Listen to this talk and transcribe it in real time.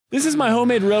This is my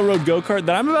homemade railroad go-kart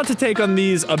that I'm about to take on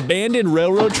these abandoned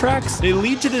railroad tracks. They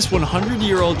lead to this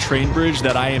 100-year-old train bridge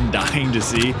that I am dying to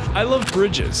see. I love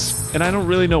bridges, and I don't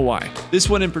really know why. This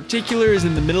one in particular is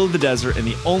in the middle of the desert, and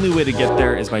the only way to get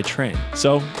there is by train.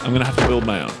 So I'm gonna have to build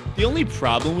my own. The only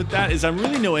problem with that is I'm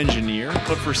really no engineer,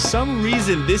 but for some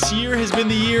reason this year has been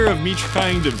the year of me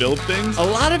trying to build things. A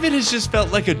lot of it has just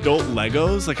felt like adult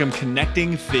Legos, like I'm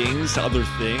connecting things to other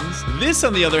things. This,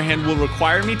 on the other hand, will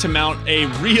require me to mount a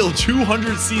real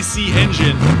 200cc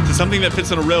engine to something that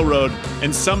fits on a railroad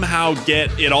and somehow get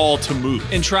it all to move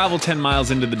and travel 10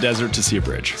 miles into the desert to see a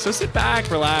bridge. So sit back,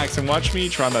 relax, and watch me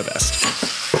try my best.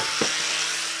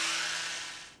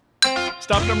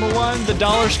 Stop number one, the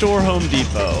dollar store Home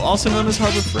Depot, also known as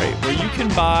Harbor Freight, where you can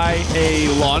buy a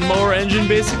lawnmower engine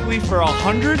basically for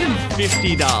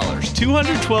 $150.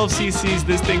 212 cc's,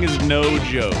 this thing is no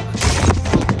joke.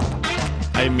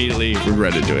 I immediately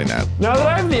regretted doing that. Now that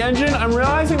I have the engine, I'm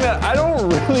realizing that I don't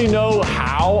really know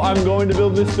how I'm going to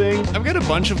build this thing. I've got a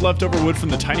bunch of leftover wood from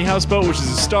the tiny house boat, which is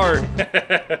a start.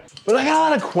 But I got a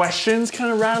lot of questions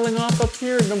kind of rattling off up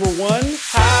here. Number one,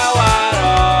 how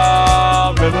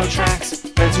out of railroad tracks,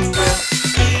 beds and will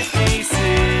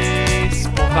 56,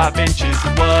 4-5 inches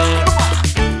of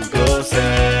what Google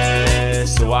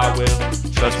says. So I will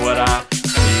trust what I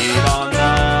read on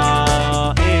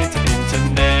the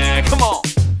internet. Come on.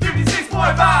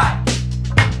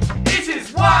 56.5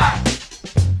 inches wide.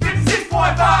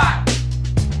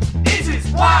 56.5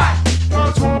 inches wide.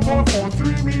 That's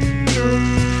 1.43 meters.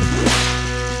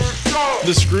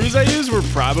 The screws I used were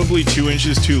probably 2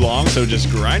 inches too long, so just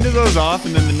grinded those off,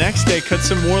 and then the next day cut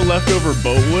some more leftover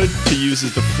boat wood to use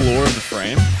as the floor of the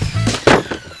frame.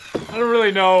 I don't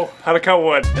really know how to cut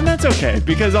wood. And that's okay,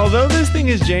 because although this thing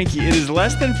is janky, it is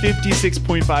less than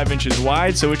 56.5 inches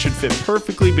wide, so it should fit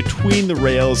perfectly between the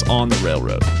rails on the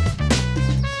railroad.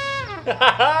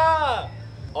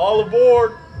 All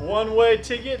aboard, one-way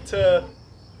ticket to...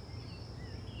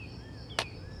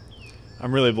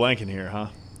 I'm really blanking here, huh?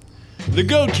 The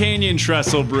Goat Canyon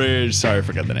Trestle Bridge. Sorry, I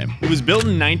forgot the name. It was built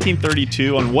in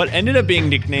 1932 on what ended up being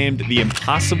nicknamed the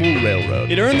Impossible Railroad.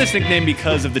 It earned this nickname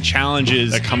because of the challenges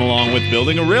that come along with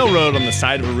building a railroad on the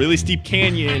side of a really steep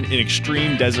canyon in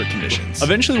extreme desert conditions.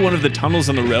 Eventually, one of the tunnels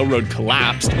on the railroad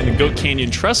collapsed, and the Goat Canyon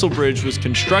Trestle Bridge was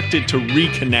constructed to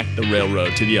reconnect the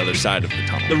railroad to the other side of the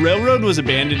tunnel. The railroad was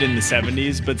abandoned in the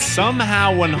 70s, but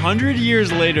somehow 100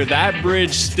 years later, that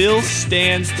bridge still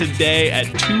stands today at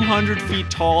 200 feet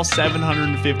tall,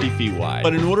 750 feet wide.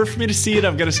 But in order for me to see it,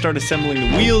 I've got to start assembling the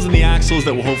wheels and the axles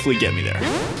that will hopefully get me there.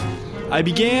 I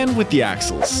began with the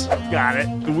axles. Got it.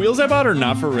 The wheels I bought are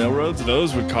not for railroads.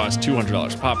 Those would cost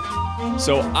 $200 pop.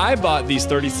 So I bought these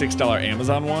 $36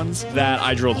 Amazon ones that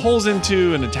I drilled holes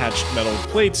into and attached metal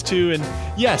plates to. And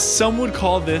yes, some would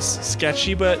call this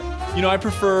sketchy, but you know, I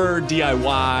prefer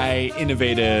DIY,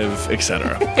 innovative,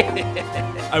 etc.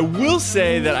 I will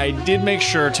say that I did make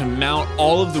sure to mount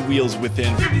all of the wheels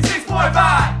within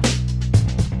 56.5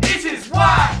 inches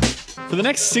wide. For the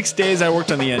next 6 days, I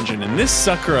worked on the engine, and this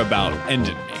sucker about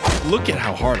ended me. Look at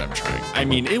how hard I'm trying. I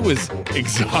mean, it was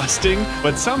exhausting,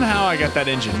 but somehow I got that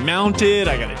engine mounted,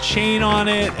 I got a chain on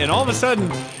it, and all of a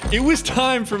sudden, it was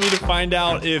time for me to find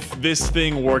out if this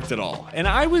thing worked at all. And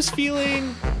I was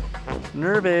feeling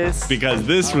nervous because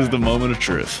this was the moment of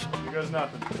truth. Here goes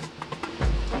nothing.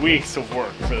 Weeks of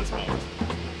work for this moment.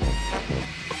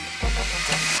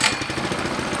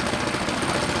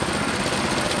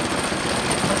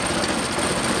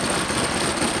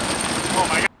 Oh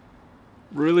my God.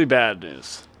 Really bad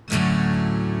news.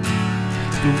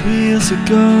 The wheels are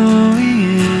going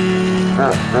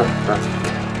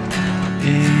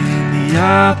in the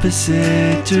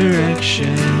opposite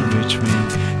direction, which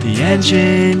means the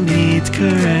engine needs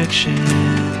correction.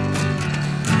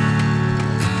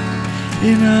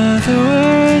 In other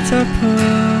words, I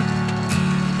put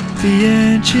the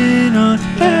engine on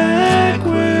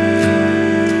backwards.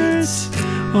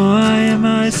 Why am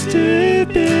I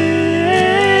stupid?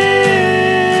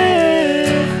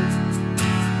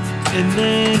 And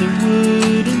then it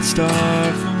wouldn't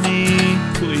start for me.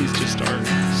 Please just start.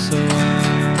 So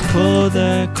I pulled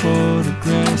that cord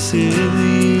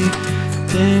aggressively,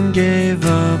 then gave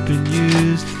up and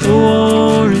used the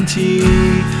warranty.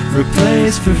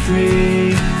 Replaced for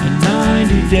free, a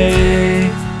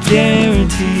 90-day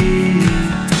guarantee.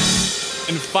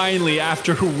 And finally,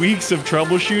 after weeks of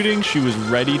troubleshooting, she was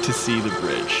ready to see the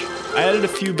bridge. I added a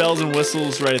few bells and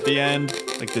whistles right at the end,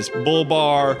 like this bull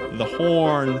bar, the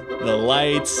horn, the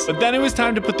lights. But then it was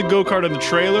time to put the go-kart on the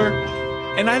trailer,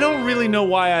 and I don't really know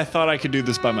why I thought I could do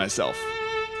this by myself.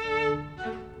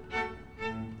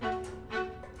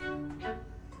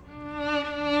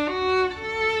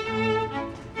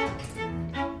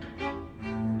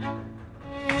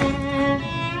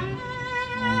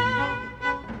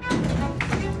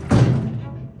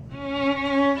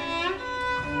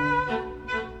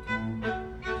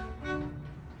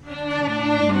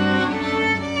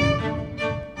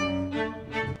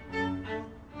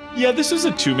 Yeah, this was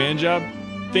a two-man job.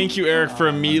 Thank you, Eric, for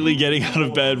immediately getting out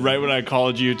of bed right when I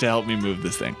called you to help me move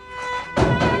this thing.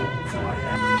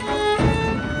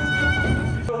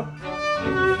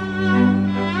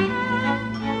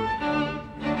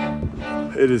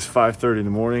 It is 5:30 in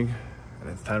the morning, and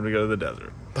it's time to go to the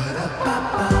desert.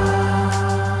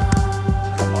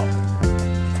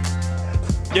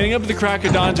 Getting up at the crack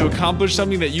of dawn to accomplish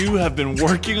something that you have been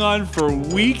working on for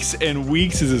weeks and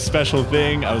weeks is a special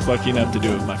thing. I was lucky enough to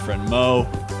do it with my friend Mo.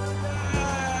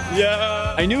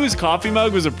 Yeah. I knew his coffee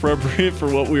mug was appropriate for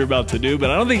what we were about to do,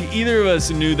 but I don't think either of us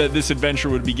knew that this adventure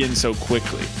would begin so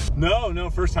quickly. No,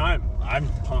 first time. I'm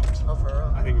pumped. Oh, for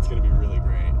real? I think it's gonna be really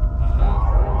great.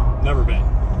 Never been.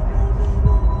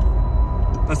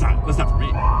 That's not for me.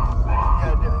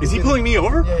 Yeah, Is he pulling me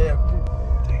over? Yeah.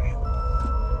 Dang it.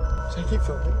 Should I keep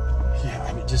filming? Yeah, I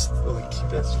mean, just like keep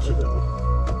that.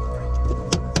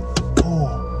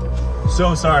 Oh.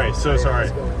 So sorry.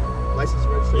 License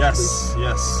registration.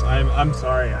 Yes. I'm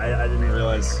sorry. I didn't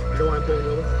realize. You don't want to pull me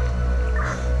over?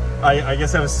 I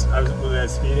guess I was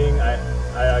speeding. I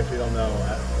actually don't know.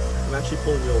 I'm actually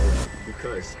pulling you over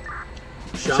because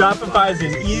Shopify is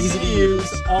an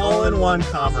easy-to-use, all-in-one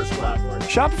commerce platform.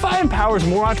 Shopify empowers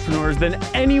more entrepreneurs than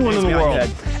anyone in the world.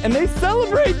 And they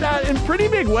celebrate that in pretty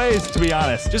big ways, to be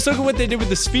honest. Just look at what they did with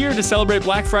the Sphere to celebrate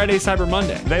Black Friday, Cyber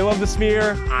Monday. They love the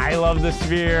Sphere. I love the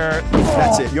Sphere.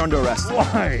 That's it. You're under arrest.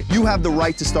 Why? You have the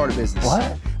right to start a business.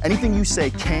 What? Anything you say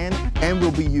can and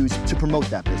will be used to promote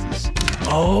that business.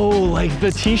 Oh, like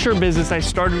the t-shirt business I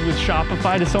started with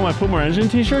Shopify to sell my Put More Engine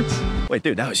t-shirts? Wait,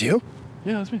 dude, that was you?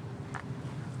 Yeah, that's me.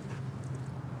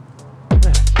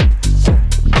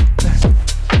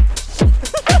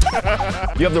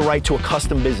 You have the right to a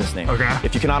custom business name. Okay.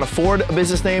 If you cannot afford a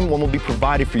business name, one will be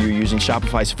provided for you using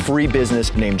Shopify's free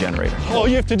business name generator. All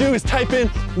you have to do is type in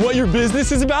what your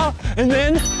business is about, and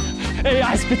then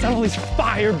AI spits out all these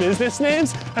fire business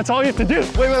names. That's all you have to do.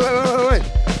 Wait.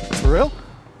 For real?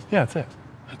 Yeah, that's it.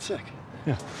 That's sick.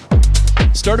 Yeah.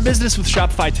 Start a business with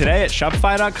Shopify today at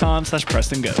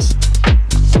shopify.com/prestongoes.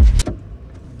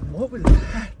 what was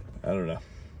that? I don't know.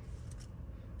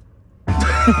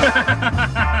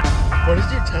 What did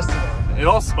you test it on? It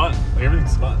all spun. Like everything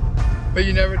spun. But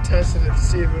you never tested it to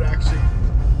see if it would actually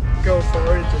go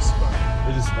forward. It just spun.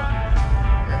 It just spun.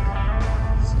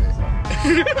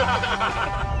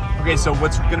 Yeah. Okay, so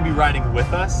what's gonna be riding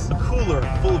with us? A cooler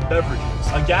full of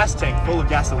beverages, a gas tank full of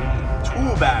gasoline, a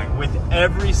tool bag with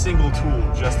every single tool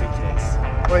just in case.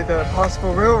 Wait, the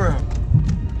possible railroad.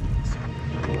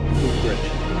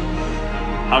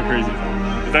 How crazy is that?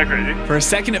 Is that crazy? For a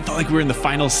second, it felt like we were in the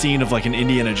final scene of like an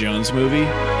Indiana Jones movie.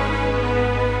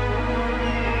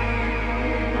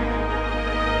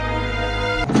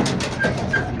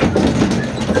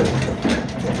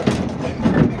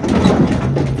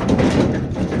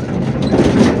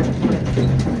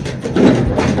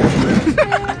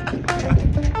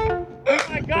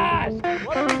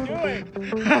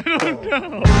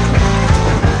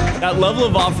 That level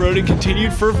of off-roading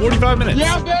continued for 45 minutes.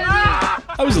 Yeah, baby!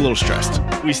 I was a little stressed.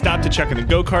 We stopped to check on the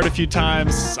go-kart a few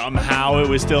times. Somehow it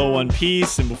was still one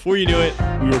piece, and before you knew it,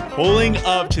 we were pulling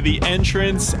up to the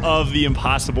entrance of the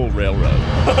impossible railroad.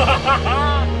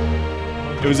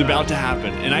 It was about to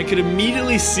happen, and I could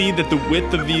immediately see that the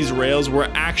width of these rails were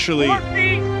actually 4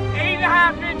 feet,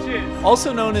 8.5 inches.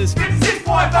 also known as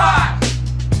 6.5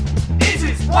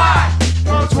 inches wide.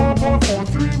 That's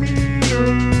 1.43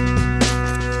 meters.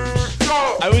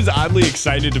 I was oddly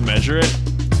excited to measure it.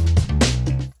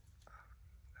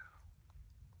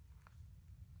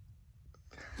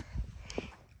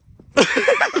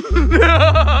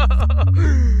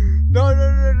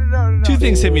 No. Two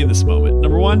things hit me in this moment.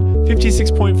 Number one,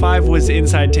 56.5 was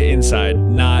inside to inside,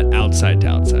 not outside to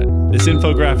outside. This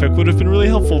infographic would have been really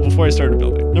helpful before I started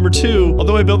building. Number two,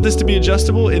 although I built this to be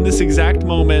adjustable, in this exact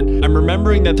moment, I'm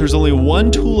remembering that there's only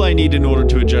one tool I need in order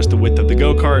to adjust the width of the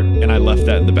go-kart, and I left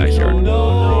that in the backyard.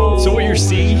 So what you're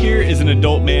seeing here is an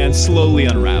adult man slowly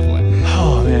unraveling.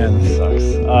 Oh man, this sucks.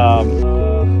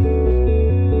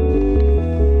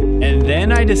 And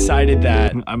then I decided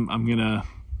that I'm gonna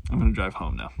drive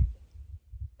home now.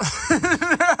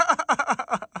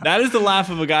 That is the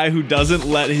laugh of a guy who doesn't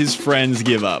let his friends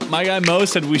give up. My guy Mo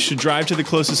said we should drive to the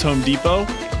closest Home Depot,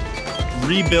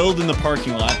 rebuild in the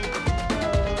parking lot,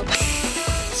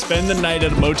 spend the night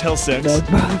at a Motel 6,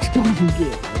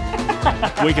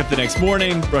 wake up the next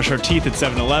morning, brush our teeth at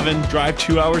 7-Eleven, drive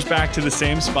 2 hours back to the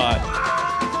same spot,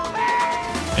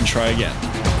 and try again.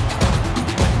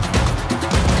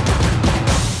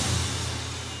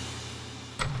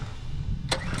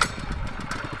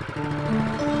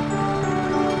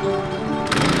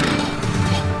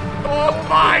 Oh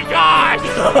my God!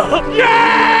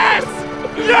 Yes!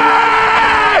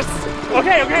 Yes!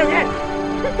 Okay.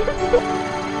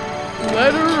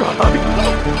 Let her rock.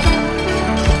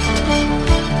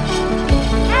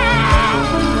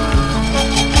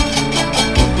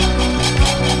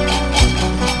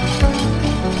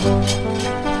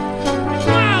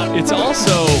 It's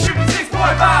also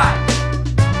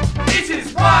 56.5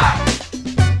 inches wide.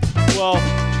 well,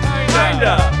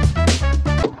 kinda.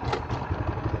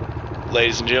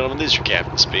 Ladies and gentlemen, this is your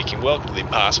captain speaking. Welcome to the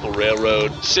Impossible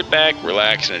Railroad. Sit back,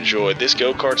 relax, and enjoy this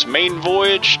go-kart's main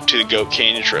voyage to the Goat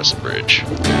Canyon Trestle Bridge.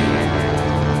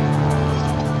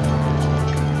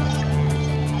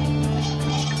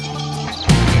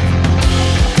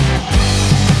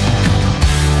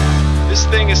 This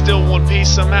thing is still one piece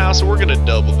somehow, so we're gonna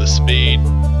double the speed.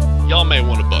 Y'all may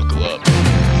want to buckle up.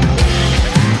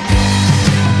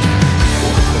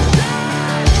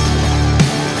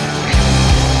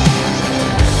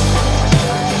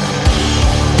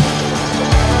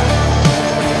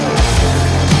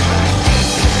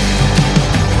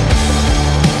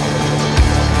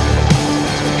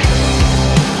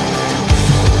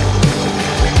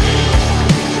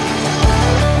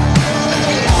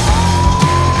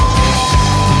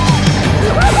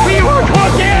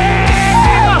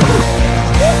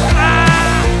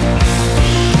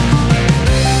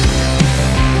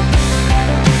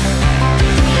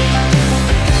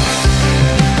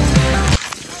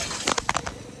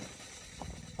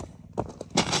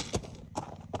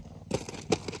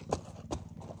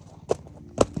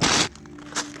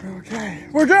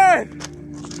 We're good!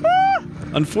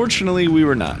 Unfortunately, we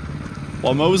were not.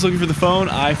 While Mo was looking for the phone,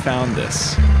 I found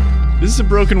this. This is a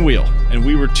broken wheel, and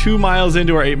we were 2 miles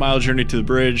into our 8-mile journey to the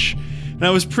bridge, and I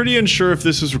was pretty unsure if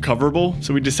this was recoverable,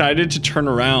 so we decided to turn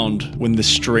around when the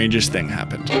strangest thing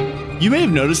happened. You may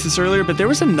have noticed this earlier, but there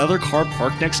was another car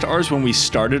parked next to ours when we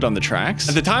started on the tracks.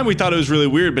 At the time, we thought it was really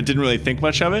weird, but didn't really think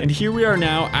much of it. And here we are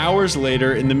now, hours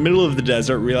later, in the middle of the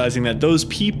desert, realizing that those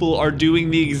people are doing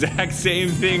the exact same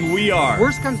thing we are.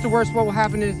 Worst comes to worst, what will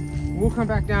happen is we'll come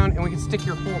back down and we can stick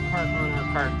your whole cart on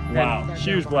our cart. Wow,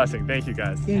 huge blessing. Thank you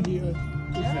guys.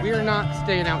 We are not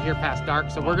staying out here past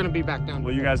dark, so we're gonna be back down.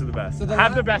 Well, you guys are the best.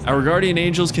 Have the best. Our guardian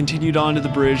angels continued on to the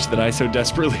bridge that I so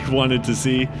desperately wanted to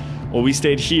see, while we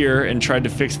stayed here and tried to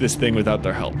fix this thing without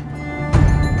their help.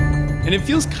 And it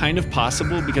feels kind of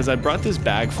possible because I brought this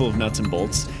bag full of nuts and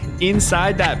bolts.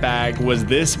 Inside that bag was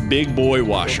this big boy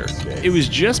washer. It was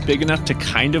just big enough to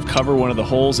kind of cover one of the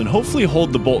holes and hopefully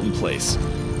hold the bolt in place.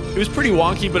 It was pretty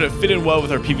wonky, but it fit in well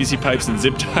with our PVC pipes and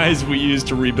zip ties we used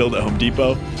to rebuild at Home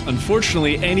Depot.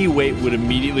 Unfortunately, any weight would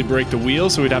immediately break the wheel,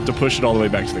 so we'd have to push it all the way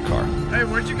back to the car. Hey,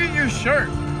 where'd you get your shirt?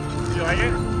 You like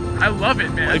it? I love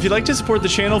it, man. If you'd like to support the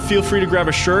channel, feel free to grab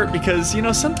a shirt because, you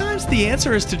know, sometimes the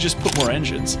answer is to just put more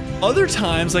engines. Other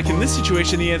times, like in this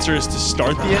situation, the answer is to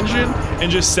start the engine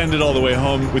and just send it all the way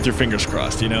home with your fingers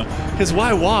crossed, you know? Because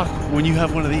why walk when you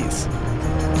have one of these?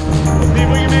 Let's see if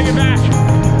we can make it back.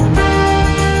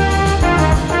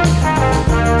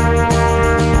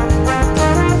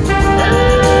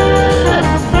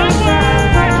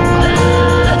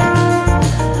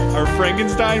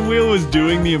 Frankenstein wheel was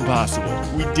doing the impossible.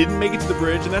 We didn't make it to the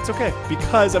bridge, and that's okay,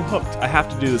 because I'm hooked. I have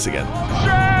to do this again.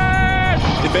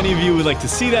 If any of you would like to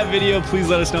see that video, please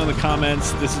let us know in the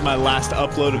comments. This is my last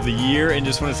upload of the year, and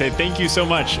just want to say thank you so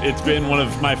much. It's been one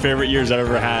of my favorite years I've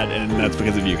ever had, and that's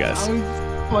because of you guys.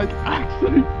 Like,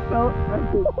 actually felt